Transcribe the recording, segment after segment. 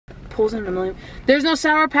pulls in a million. There's no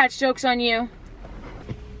Sour Patch jokes on you.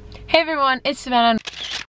 Hey everyone, it's Savannah.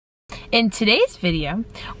 In today's video,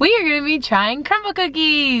 we are gonna be trying Crumbl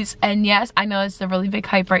cookies. And yes, I know it's a really big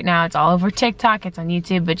hype right now. It's all over TikTok, it's on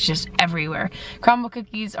YouTube, it's just everywhere. Crumbl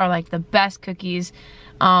cookies are like the best cookies.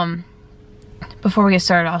 Before we get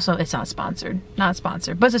started, also, it's not sponsored,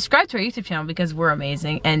 but subscribe to our YouTube channel because we're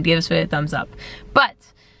amazing and give us a thumbs up. But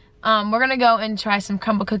we're gonna go and try some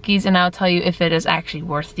Crumbl cookies and I'll tell you if it is actually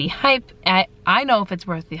worth the hype. I know if it's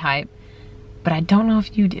worth the hype, but I don't know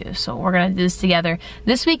if you do, so we're gonna do this together.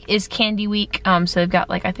 This week is Candy Week, so they've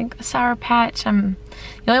got like, I think a Sour Patch. The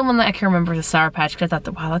only one that I can remember is the Sour Patch because I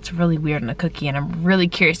thought, wow, that's really weird in a cookie, and I'm really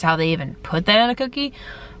curious how they even put that in a cookie.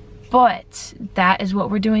 But that is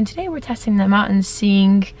what we're doing today. We're testing them out and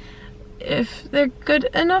seeing if they're good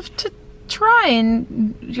enough to try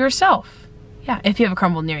and yourself. Yeah, if you have a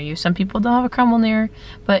Crumbl near you. Some people don't have a Crumbl near,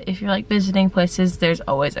 but if you're like visiting places, there's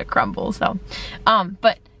always a Crumbl. So,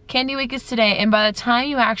 but Candy Week is today, and by the time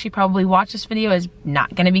you actually probably watch this video is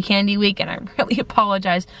not gonna be Candy Week, and I really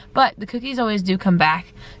apologize, but the cookies always do come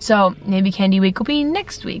back. So maybe Candy Week will be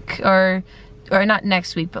next week, or not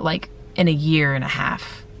next week, but like in a year and a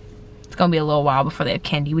half. It's gonna be a little while before they have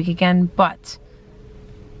Candy Week again, but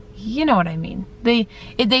you know what I mean. They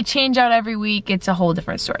change out every week. It's a whole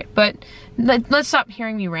different story. But let's stop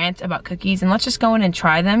hearing me rant about cookies and let's just go in and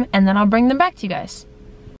try them, and then I'll bring them back to you guys.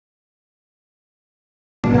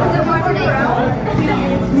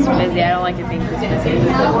 It's busy. I don't like it being this busy.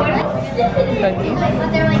 Cookies.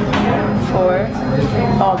 4.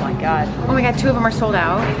 Oh my god. Oh my god, 2 of them are sold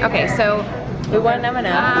out. Okay, so we want an M&M.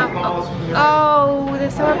 Oh, the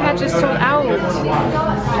Sour Patch is sold out.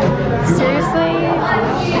 Seriously?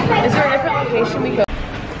 Is there a different location we go?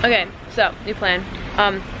 Okay, so new plan.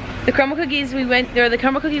 The Crumbl cookies we went, or the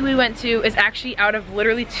Crumbl cookie we went to is actually out of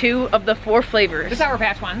literally 2 of the 4 flavors. The Sour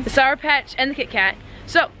Patch ones. The Sour Patch and the Kit Kat.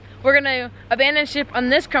 So we're gonna abandon ship on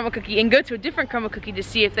this Crumbl cookie and go to a different Crumbl cookie to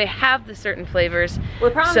see if they have the certain flavors.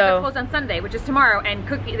 Well, the problem is they're closed on Sunday, which is tomorrow, and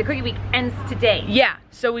the cookie week ends today. Yeah,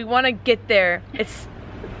 so we want to get there. It's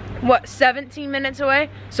what, 17 minutes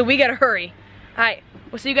away? So we gotta hurry. Alright,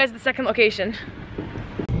 we'll see you guys at the second location.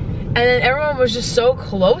 And then everyone was just so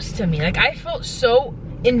close to me. Like, I felt so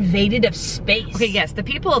invaded of space. Okay, yes, the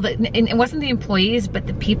people that, and it wasn't the employees, but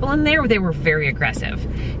the people in there, they were very aggressive.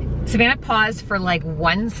 Savannah paused for like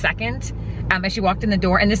 1 second as she walked in the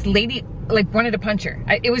door, and this lady like wanted to punch her.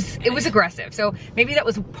 It was aggressive. So maybe that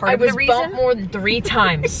was part of the reason. I was bumped more than 3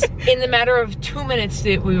 times in the matter of 2 minutes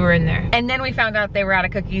that we were in there. And then we found out they were out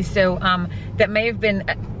of cookies, so that may have been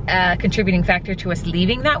a contributing factor to us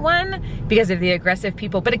leaving that one because of the aggressive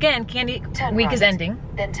people. But again, Candy Week is ending.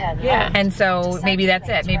 Then 10 yeah. And so maybe that's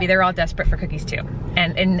it. Maybe they're all desperate for cookies too.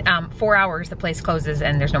 And in 4 hours, the place closes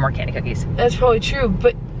and there's no more candy cookies. That's probably true,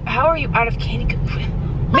 but how are you out of candy cookies?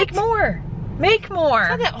 Make more. Make more. It's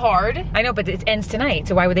not that hard. I know, but it ends tonight,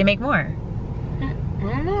 so why would they make more? I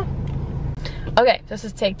don't know. Okay, this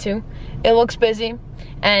is take 2. It looks busy,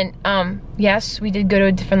 and yes, we did go to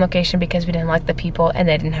a different location because we didn't like the people and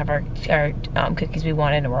they didn't have our cookies we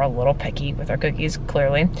wanted, and we're a little picky with our cookies,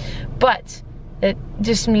 clearly. But it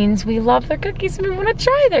just means we love their cookies and we want to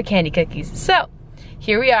try their candy cookies. So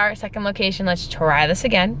here we are, second location. Let's try this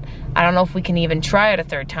again. I don't know if we can even try it a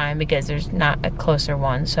 3rd time because there's not a closer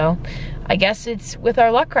one. So I guess it's with our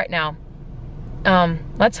luck right now.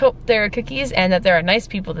 Let's hope they're cookies and that there are nice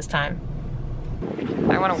people this time.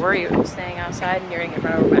 I want to worry about staying outside and you're gonna get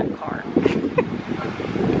run over by a car.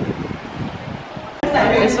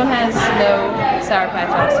 This one has no Sour Patch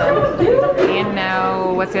also. And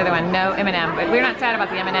no, what's the other one? No M&M. But we're not sad about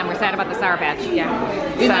the M&M, we're sad about the Sour Patch. Yeah.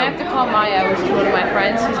 We might have to call Maya, which is one of my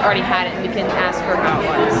friends who's already had it, and we can ask her how it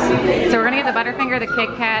was. So we're gonna get the Butterfinger, the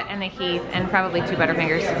Kit Kat, and the Heath, and probably 2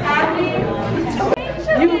 Butterfingers.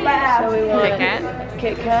 You laugh. So we want Kit Kat.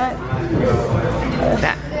 Kit Kat.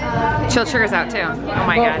 That. Chilled sugar's out too. Oh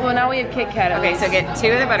my god. Well, now we have Kit Kat. Okay, so get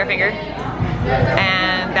 2 of the Butterfinger.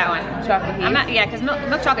 And that one. Chocolate Heath. I'm not, yeah, because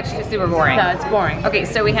milk chocolate's just super boring. No, it's boring. Okay,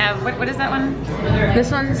 so we have, what is that one?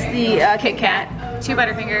 This one's the Kit Kat. 2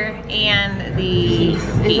 Butterfinger and the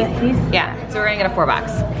Heath. Yeah, so we're gonna get a 4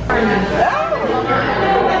 box.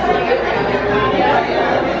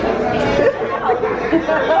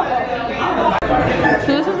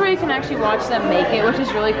 So this is where you can actually watch them make it, which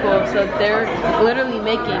is really cool. So they're literally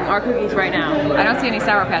making our cookies right now. I don't see any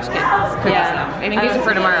Sour Patch Kids cookies though. I think these are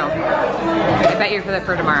for tomorrow. I bet you're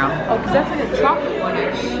for tomorrow. Oh, because that's like a chocolate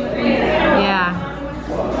one-ish. Yeah.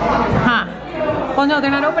 Huh. Well, no,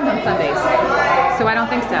 they're not open on Sundays. so I don't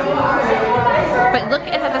think so. But look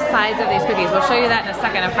at the size of these cookies. We'll show you that in a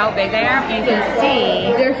second of how big they are. You can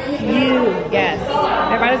see They're huge. yes,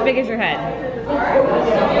 they're about as big as your head.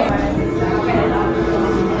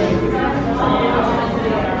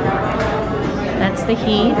 That's the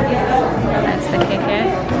Heath. That's the Kit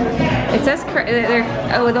Kat. It says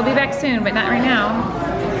oh, they'll be back soon, but not right now.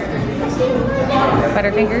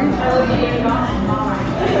 Butterfinger.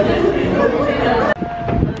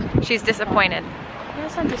 She's disappointed.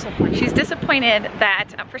 That's not disappointing. She's disappointed that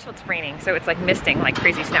first of all it's raining, so it's like misting like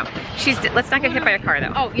crazy snow. Let's not get hit by a car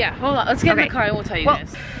though. Oh yeah, hold on. Let's get in the car and we'll tell you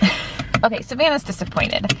guys. Okay, Savannah's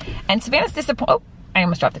disappointed, and Savannah's disappointed. Oh, I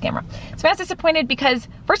almost dropped the camera. Savannah's disappointed because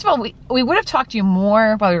first of all, we would have talked to you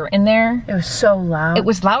more while we were in there. It was so loud. It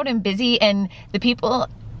was loud and busy, and the people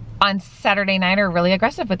on Saturday night are really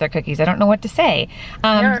aggressive with their cookies. I don't know what to say.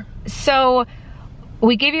 So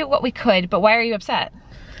we gave you what we could, but why are you upset?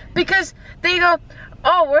 Because they go,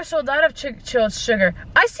 oh, we're sold out of chilled sugar.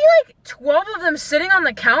 I see like 12 of them sitting on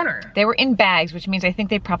the counter. They were in bags, which means I think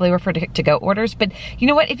they probably were for to-go orders. But you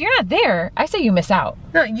know what? If you're not there, I say you miss out.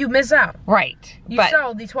 No, you miss out. Right. You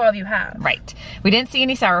sell the 12 you have. Right. We didn't see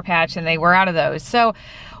any Sour Patch, and they were out of those. So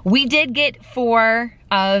we did get 4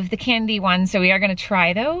 of the candy ones, so we are going to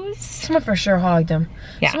try those. Someone for sure hogged them.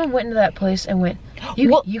 Yeah. Someone went into that place and went,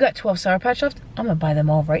 you got 12 Sour Patch left? I'm going to buy them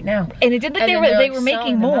all right now. And it did look like they were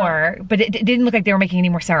making more, but it didn't look like they were making any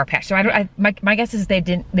more Sour Patch. So my guess is they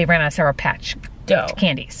ran out of Sour Patch dough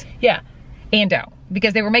candies. Yeah. And dough.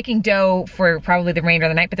 Because they were making dough for probably the remainder of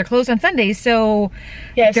the night, but they're closed on Sundays, so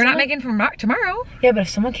yeah, they're not making from tomorrow. Yeah, but if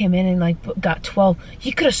someone came in and like got 12,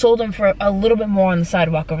 you could have sold them for a little bit more on the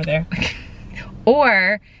sidewalk over there.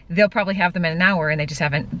 Or they'll probably have them in an hour and they just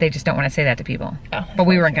don't want to say that to people. Oh, but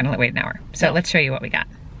we weren't gonna wait an hour. So let's show you what we got.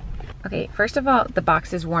 Okay, first of all, the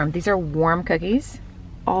box is warm. These are warm cookies.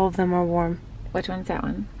 All of them are warm. Which one's that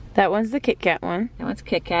one? That one's the Kit Kat one. That one's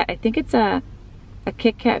Kit Kat. I think it's a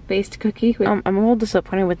Kit Kat based cookie. I'm a little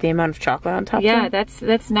disappointed with the amount of chocolate on top. Yeah,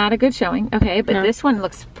 that's not a good showing. Okay, but this one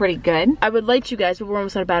looks pretty good. I would light you guys, but we're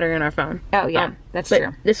almost out of battery on our phone. Oh yeah, that's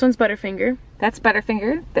true. This one's Butterfinger. That's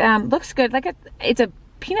Butterfinger. Looks good. It's a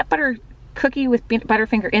peanut butter cookie with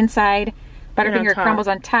Butterfinger inside. Butterfinger crumbles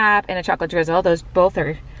on top, and a chocolate drizzle. Those both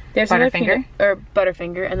are Butterfinger or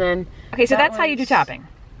Butterfinger, and then okay. So that's how you do topping.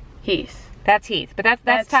 Heath. That's Heath, but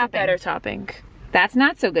that's topping. Better topping. That's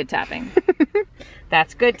not so good topping.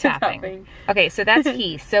 That's good topping. Okay, so that's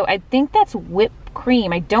Heath. So I think that's whipped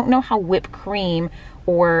cream. I don't know how whipped cream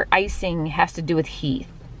or icing has to do with Heath.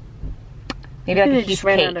 Maybe like a Heath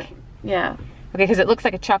cake. Yeah. Okay, because it looks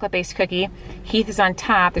like a chocolate-based cookie. Heath is on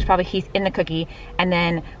top. There's probably Heath in the cookie. And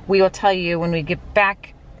then we will tell you when we get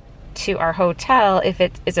back to our hotel if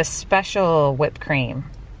it is a special whipped cream.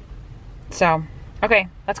 So, okay,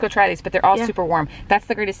 let's go try these. But they're all super warm. That's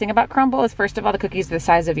the greatest thing about Crumbl is, first of all, the cookies are the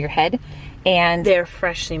size of your head. And they're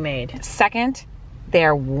freshly made. Second,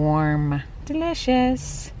 they're warm.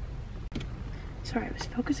 Delicious. Sorry, I was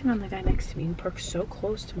focusing on the guy next to me who parked so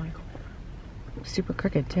close to my car. Super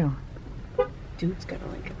crooked, too. Dude's gonna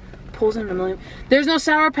like pulls in a million. There's no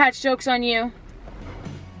Sour Patch jokes on you.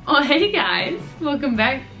 Oh hey guys, welcome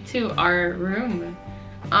back to our room.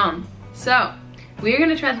 So we're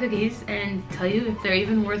gonna try the cookies and tell you if they're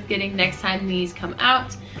even worth getting next time these come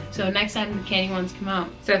out. So next time the candy ones come out.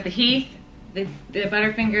 So if the Heath, the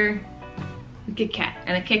Butterfinger, the Kit Kat,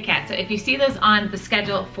 and the Kit Kat. So if you see those on the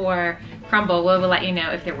schedule for Crumbl, we'll let you know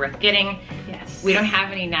if they're worth getting. Yes. We don't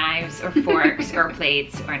have any knives or forks or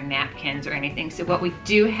plates or napkins or anything. So what we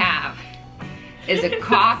do have is a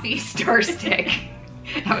coffee stir stick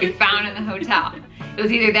that we found in the hotel. It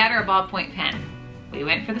was either that or a ballpoint pen. We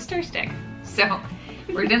went for the stir stick. So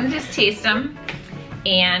we're gonna just taste them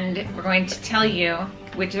and we're going to tell you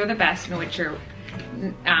which are the best and which are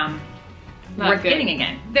worth getting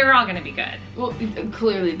again. They're all gonna be good. Well,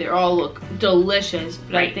 clearly they all look delicious,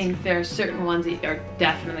 but I think there are certain ones that are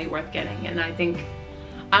definitely worth getting. And I think,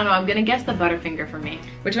 I don't know, I'm gonna guess the Butterfinger for me.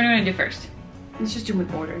 Which one are we gonna do first? Let's just do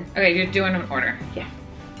an order. Okay, you're doing an order. Yeah.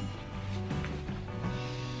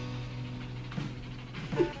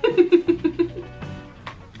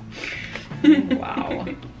 Wow.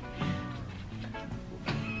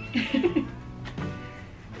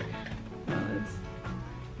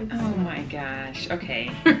 Oh my gosh, okay.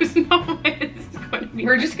 There's no way this is going to be.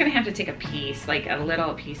 We're just gonna have to take a piece, like a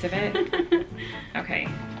little piece of it. Okay,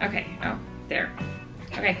 oh, there.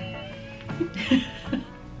 Okay.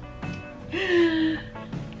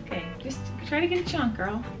 Okay, just try to get a chunk,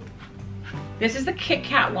 girl. This is the Kit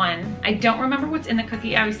Kat one. I don't remember what's in the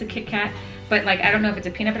cookie, obviously Kit Kat, but like, I don't know if it's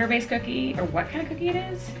a peanut butter based cookie or what kind of cookie it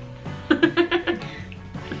is.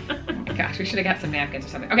 Oh my gosh, we should have got some napkins or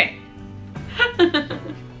something. Okay.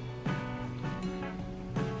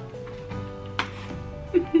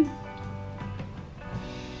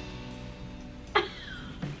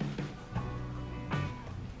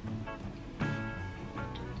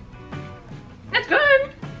 That's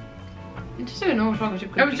good. It's just like a normal chocolate chip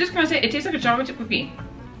cookie. I was just gonna say, it tastes like a chocolate chip cookie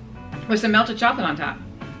with some melted chocolate on top.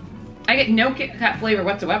 I get no Kit Kat flavor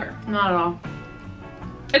whatsoever. Not at all.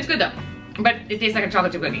 It's good though, but it tastes like a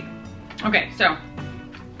chocolate chip cookie. Okay, so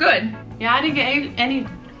good. Yeah, I didn't get any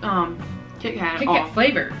Kit Kat Kit at all. Kat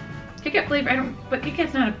flavor. Kit Kat flavor, but Kit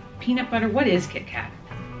Kat's not a peanut butter. What is Kit Kat?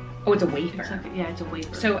 Oh, it's a wafer. It's like, yeah, it's a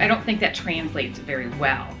wafer. So I don't think that translates very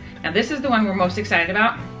well. Now this is the one we're most excited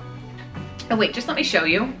about. Oh wait, just let me show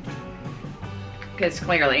you. Because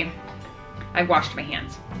clearly, I've washed my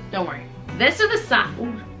hands. Don't worry. These are the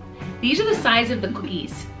size of the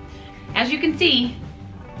cookies. As you can see,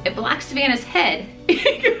 it blocks Savannah's head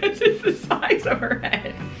because it's the size of her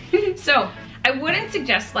head. So I wouldn't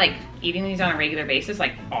suggest like eating these on a regular basis,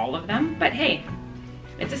 like all of them, but hey,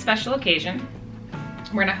 it's a special occasion.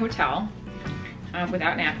 We're in a hotel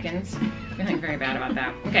without napkins. Feeling very bad about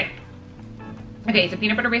that. Okay. Okay, it's a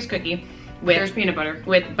peanut butter based cookie with There's peanut butter.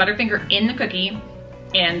 with Butterfinger in the cookie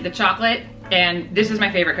and the chocolate. And this is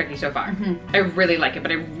my favorite cookie so far. I really like it,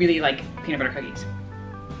 but I really like peanut butter cookies.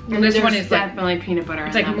 And this one is like, definitely peanut butter.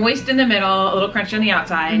 it's like moist in the middle, a little crunchy on the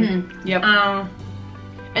outside. Yep.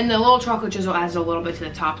 And the little chocolate drizzle adds a little bit to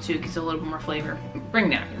the top too, gives it a little bit more flavor. Bring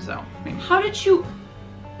napkins though. How did you?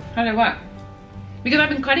 How did what? Because I've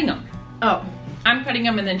been cutting them. Oh. I'm cutting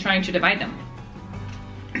them and then trying to divide them.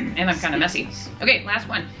 And I'm kind of messy. Okay, last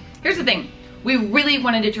one. Here's the thing. We really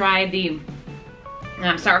wanted to try the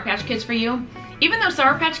Sour Patch Kids for you. Even though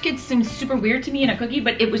Sour Patch Kids seems super weird to me in a cookie,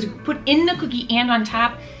 but it was put in the cookie and on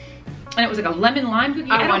top, and it was like a lemon lime cookie.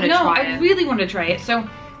 I don't know. I really wanted to try it. So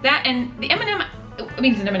that and the M&M, I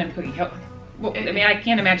mean it's an M&M cookie. Well, I mean I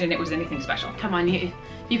can't imagine it was anything special. Come on, you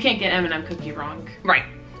can't get M&M cookie wrong. Right.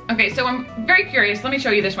 Okay, so I'm very curious. Let me show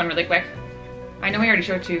you this one really quick. I know we already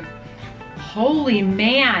showed it to you. Holy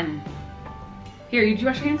man. Here, did you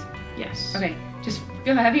wash your hands? Yes. Okay, just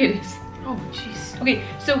feel how heavy it is. Oh, jeez. Okay,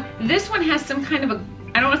 so this one has some kind of a,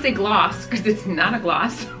 I don't want to say gloss, because it's not a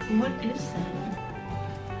gloss. What is that?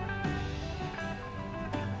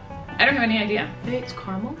 I don't have any idea. It's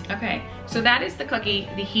caramel? Okay, so that is the cookie,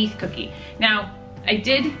 the Heath cookie. Now, I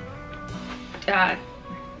did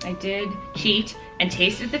cheat and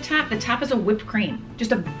tasted the top. The top is a whipped cream,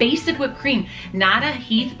 just a basic whipped cream, not a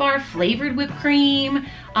Heath bar flavored whipped cream.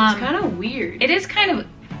 It's kind of weird. It is kind of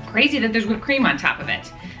crazy that there's whipped cream on top of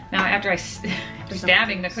it. Now, after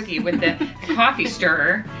stabbing the cookie with the coffee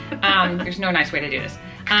stirrer, there's no nice way to do this.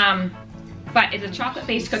 But it's a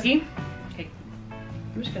chocolate-based cookie. Okay.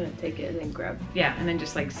 I'm just gonna take it and then grab. Yeah, and then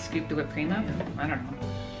just like scoop the whipped cream up. I don't know.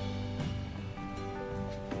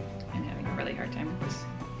 I'm having a really hard time with this.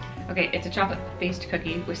 Okay, it's a chocolate-based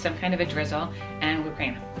cookie with some kind of a drizzle and whipped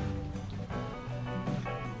cream.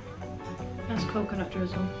 That's coconut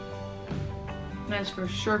drizzle. That's for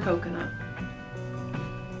sure coconut.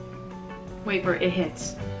 Wait for it, it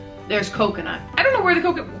hits. There's coconut. I don't know where the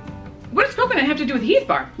coconut. What does coconut have to do with Heath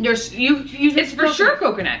bar? It's for sure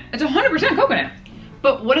coconut. It's 100% coconut.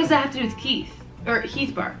 But what does that have to do with Keith or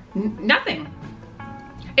Heath bar? Nothing.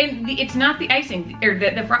 And it's not the icing or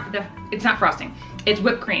it's not frosting. It's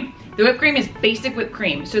whipped cream. The whipped cream is basic whipped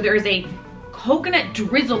cream. So there is a coconut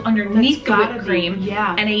drizzle underneath the whipped cream,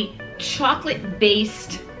 yeah, and a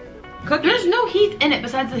chocolate-based cookie. There's no Heath in it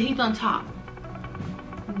besides the Heath on top.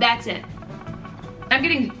 That's it. I'm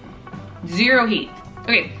getting 0 Heath.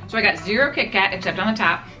 Okay, so I got 0 Kit Kat except on the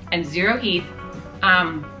top, and 0 Heath.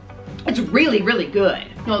 It's really, really good.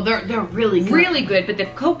 No, they're really good. Really good, but the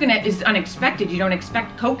coconut is unexpected. You don't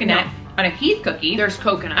expect coconut on a Heath cookie. There's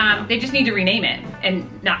coconut. They just need to rename it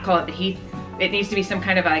and not call it the Heath. It needs to be some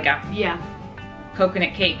kind of like a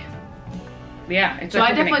coconut cake. Yeah, it's so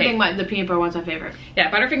I definitely think the peanut butter one's my favorite. Yeah,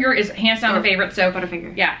 Butterfinger is hands down the favorite. So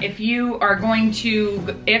Butterfinger. Yeah, if you are going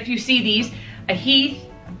to, if you see these, a Heath,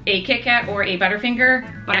 a Kit Kat, or a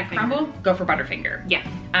Butterfinger at Crumbl, go for Butterfinger. Yeah.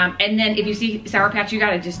 And then if you see Sour Patch, you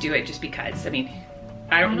gotta just do it just because. I mean,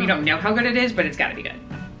 we don't know how good it is, but it's gotta be good.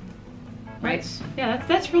 Right? Yeah,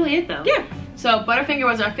 that's really it though. Yeah. So Butterfinger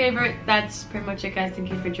was our favorite. That's pretty much it, guys. Thank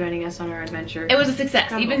you for joining us on our adventure. It was a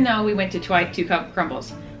success, Crumbl. Even though we went to two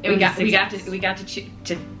Crumbles. We got to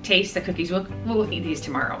taste the cookies. We'll eat these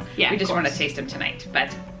tomorrow. Yeah, we just want to taste them tonight.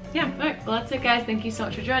 But yeah. All right. Well, that's it, guys. Thank you so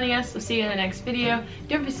much for joining us. We'll see you in the next video.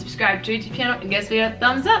 Don't forget to subscribe to our YouTube channel and give us a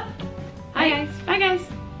thumbs up. Bye, guys. Bye, guys.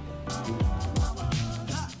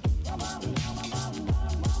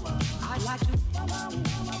 I like to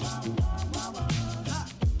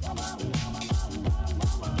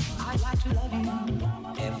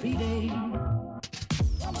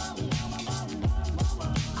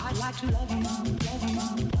like to love you, love you.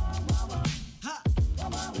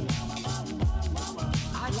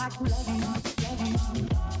 I'd like to love you,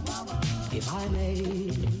 if I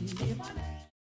may.